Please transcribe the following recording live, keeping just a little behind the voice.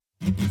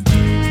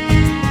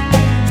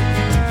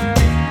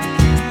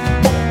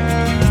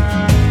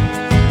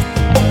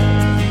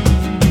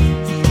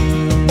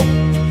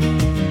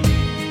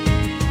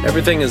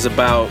Everything is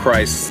about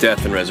Christ's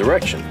death and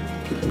resurrection,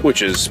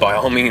 which is by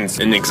all means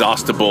an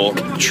inexhaustible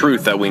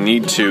truth that we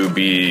need to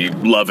be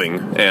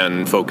loving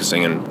and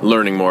focusing and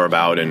learning more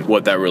about and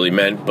what that really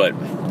meant. But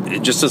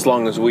just as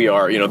long as we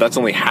are, that's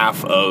only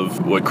half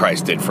of what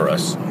Christ did for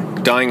us.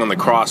 Dying on the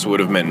cross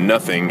would have meant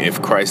nothing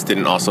if Christ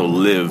didn't also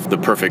live the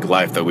perfect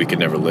life that we could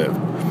never live.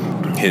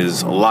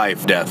 His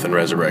life, death, and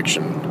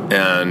resurrection.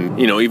 And,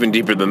 even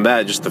deeper than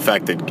that, just the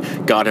fact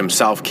that God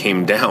himself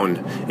came down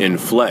in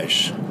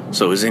flesh.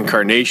 So his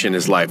incarnation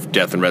is life,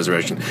 death, and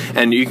resurrection.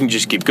 And you can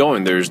just keep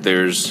going. I think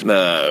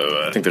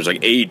there's like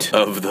 8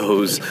 of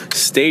those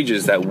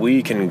stages that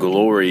we can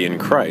glory in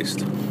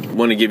Christ. I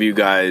want to give you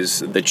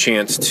guys the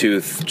chance to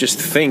just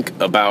think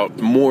about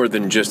more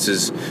than just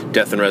his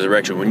death and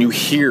resurrection. When you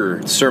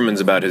hear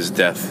sermons about his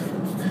death,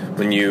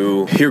 when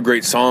you hear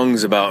great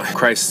songs about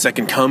Christ's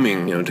second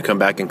coming, to come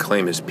back and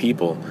claim his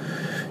people,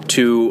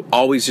 to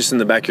always just in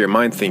the back of your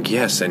mind think,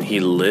 yes, and he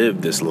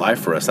lived this life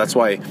for us. That's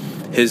why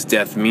his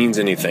death means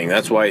anything.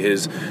 That's why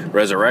his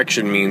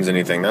resurrection means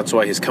anything. That's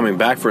why his coming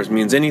back for us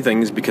means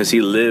anything, is because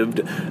he lived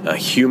a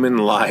human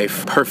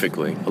life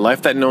perfectly. A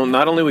life that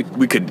not only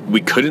we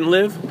couldn't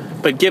live,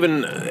 but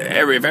given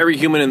if every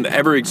human that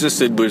ever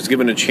existed was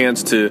given a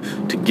chance to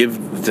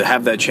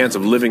have that chance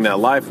of living that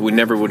life, we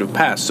never would have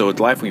passed. So it's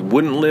life we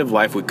wouldn't live,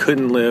 life we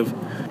couldn't live.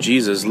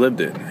 Jesus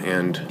lived it,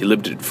 and he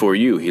lived it for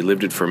you. He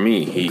lived it for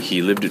me.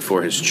 He lived it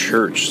for his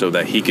church so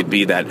that he could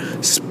be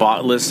that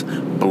spotless,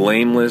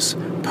 blameless,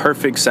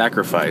 perfect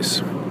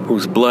sacrifice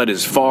whose blood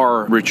is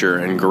far richer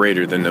and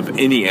greater than of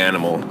any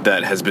animal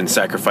that has been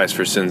sacrificed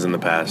for sins in the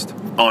past.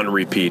 On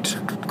repeat,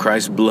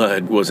 Christ's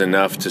blood was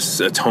enough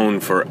to atone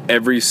for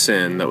every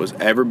sin that was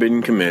ever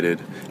been committed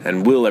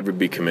and will ever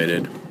be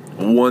committed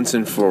once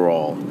and for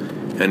all.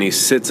 And he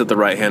sits at the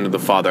right hand of the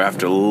Father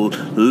after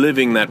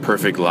living that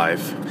perfect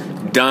life,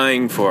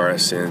 dying for our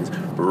sins,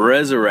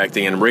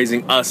 resurrecting and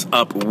raising us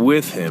up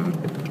with him.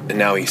 And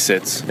now he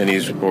sits and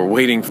we're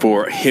waiting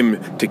for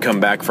him to come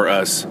back for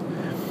us.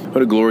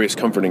 What a glorious,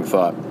 comforting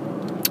thought.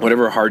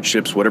 Whatever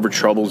hardships, whatever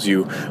troubles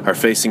you are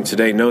facing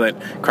today, know that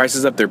Christ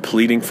is up there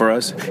pleading for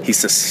us. He's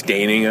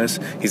sustaining us.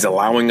 He's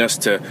allowing us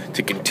to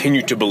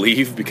continue to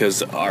believe,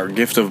 because our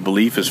gift of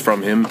belief is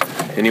from him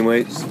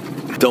anyways.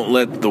 Don't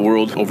let the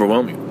world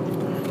overwhelm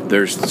you.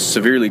 There's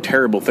severely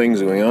terrible things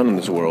going on in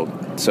this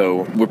world.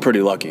 So we're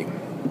pretty lucky.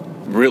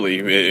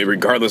 Really,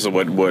 regardless of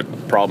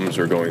what problems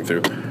we're going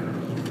through,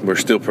 we're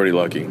still pretty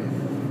lucky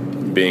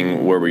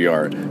being where we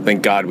are.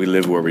 Thank God we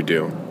live where we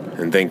do.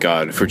 And thank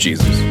God for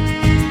Jesus.